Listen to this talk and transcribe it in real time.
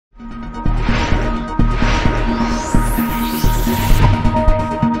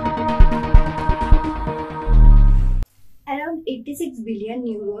1.6 billion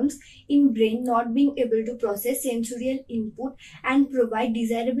neurons in brain not being able to process sensorial input and provide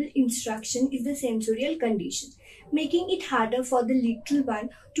desirable instruction is the sensorial condition, making it harder for the little one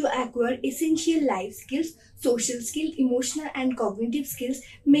to acquire essential life skills, social skills, emotional and cognitive skills,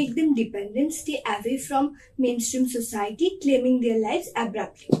 make them dependent, stay away from mainstream society, claiming their lives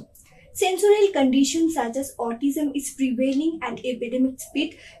abruptly. Sensorial conditions such as autism is prevailing at epidemic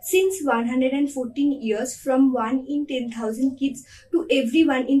speed since 114 years, from 1 in 10,000 kids to every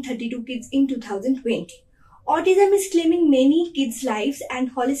 1 in 32 kids in 2020. Autism is claiming many kids' lives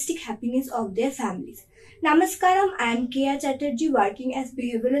and holistic happiness of their families. Namaskaram, I am Chatterjee, working as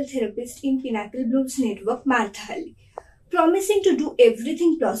behavioral therapist in Pinnacle Blooms Network, Marthahalli. Promising to do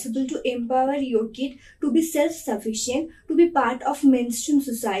everything possible to empower your kid to be self-sufficient, to be part of mainstream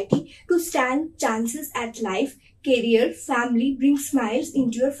society, to stand chances at life, career, family, bring smiles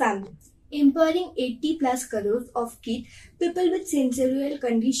into your family. Empowering 80 plus crores of kids, people with sensorial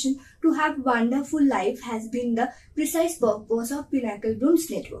condition, to have wonderful life has been the precise purpose of Pinnacle Blooms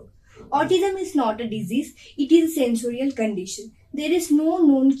Network. Autism is not a disease, it is a sensorial condition. There is no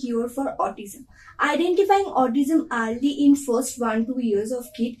known cure for autism. Identifying autism early in first 1-2 years of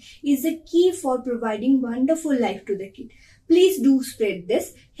kid is the key for providing wonderful life to the kid. Please do spread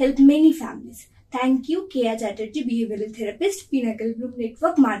this, help many families. Thank you, Chatterjee, behavioral therapist, Pinnacle Bloom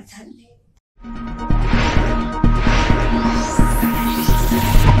Network, Marthahalli.